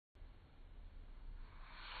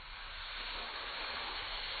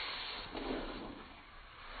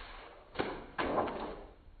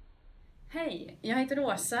Hej, jag heter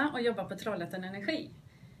Åsa och jobbar på Trollhättan Energi.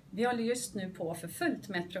 Vi håller just nu på för fullt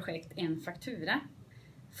med ett projekt En faktura.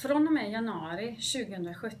 Från och med januari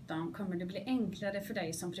 2017 kommer det bli enklare för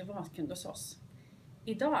dig som privatkund hos oss.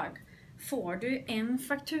 Idag får du en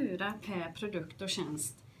faktura per produkt och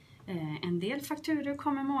tjänst. En del fakturor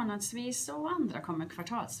kommer månadsvis och andra kommer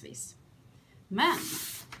kvartalsvis. Men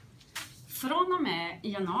från och med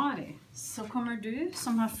januari så kommer du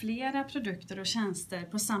som har flera produkter och tjänster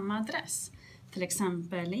på samma adress, till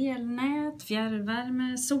exempel elnät,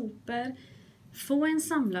 fjärrvärme, sopor, få en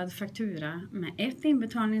samlad faktura med ett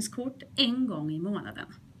inbetalningskort en gång i månaden.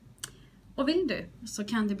 Och vill du så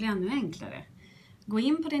kan det bli ännu enklare. Gå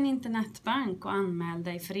in på din internetbank och anmäl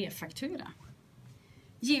dig för e-faktura.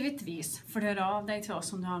 Givetvis får du höra av dig till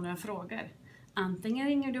oss om du har några frågor. Antingen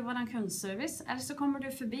ringer du vår kundservice eller så kommer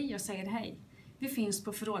du förbi och säger hej. Vi finns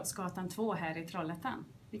på Förrådsgatan 2 här i Trollhättan.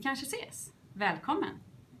 Vi kanske ses. Välkommen!